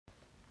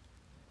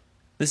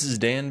This is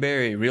Dan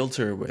Barry,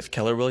 Realtor with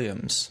Keller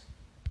Williams.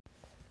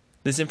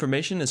 This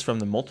information is from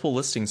the Multiple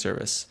Listing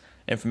Service.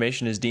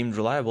 Information is deemed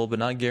reliable but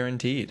not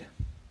guaranteed.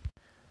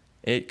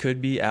 It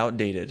could be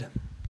outdated.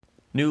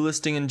 New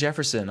listing in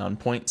Jefferson on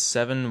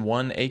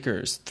 .71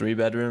 acres, 3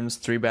 bedrooms,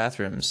 3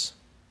 bathrooms.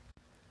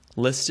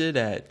 Listed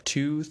at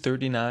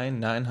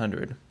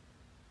 $239,900.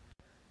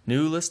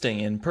 New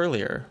listing in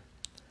Purlear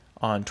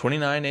on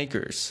 29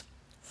 acres,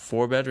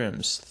 4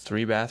 bedrooms,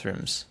 3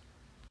 bathrooms.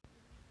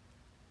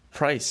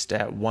 Priced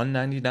at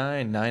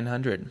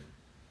 $199,900.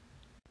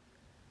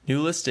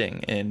 New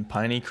listing in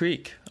Piney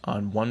Creek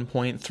on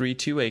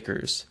 1.32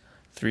 acres,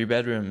 3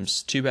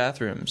 bedrooms, 2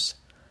 bathrooms.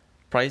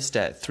 Priced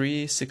at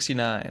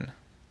 $369,000.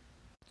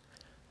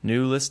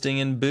 New listing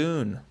in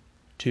Boone,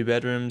 2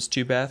 bedrooms,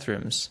 2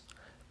 bathrooms.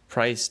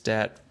 Priced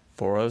at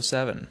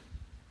 $407,000.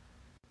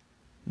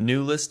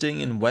 New listing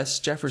in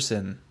West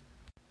Jefferson,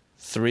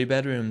 3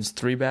 bedrooms,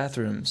 3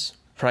 bathrooms.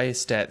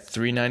 Priced at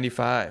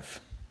 $395,000.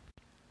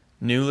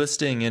 New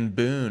listing in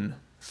Boone,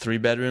 3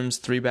 bedrooms,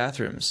 3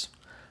 bathrooms.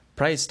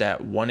 Priced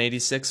at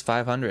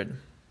 $186,500.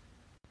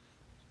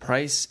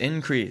 Price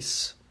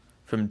increase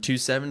from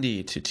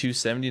 $270,000 to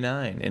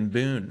 $279,000 in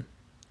Boone,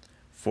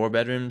 4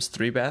 bedrooms,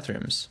 3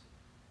 bathrooms.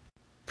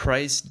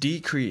 Price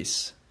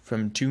decrease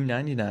from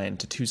 $299,000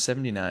 to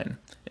 $279,000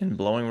 in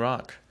Blowing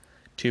Rock,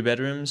 2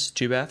 bedrooms,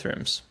 2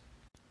 bathrooms.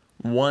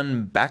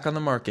 One back on the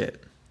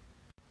market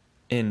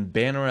in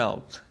Banner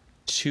Elk,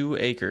 2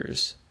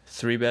 acres,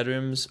 3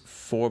 bedrooms,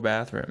 4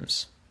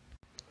 bathrooms.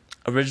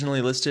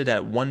 Originally listed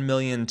at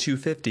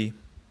 $1,250,000,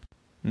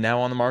 now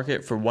on the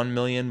market for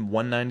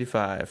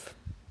 $1,195,000.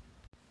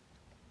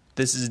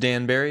 This is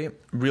Dan Barry,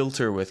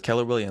 Realtor with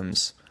Keller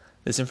Williams.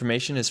 This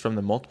information is from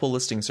the Multiple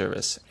Listing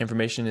Service.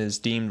 Information is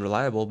deemed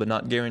reliable but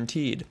not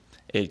guaranteed.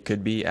 It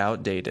could be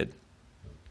outdated.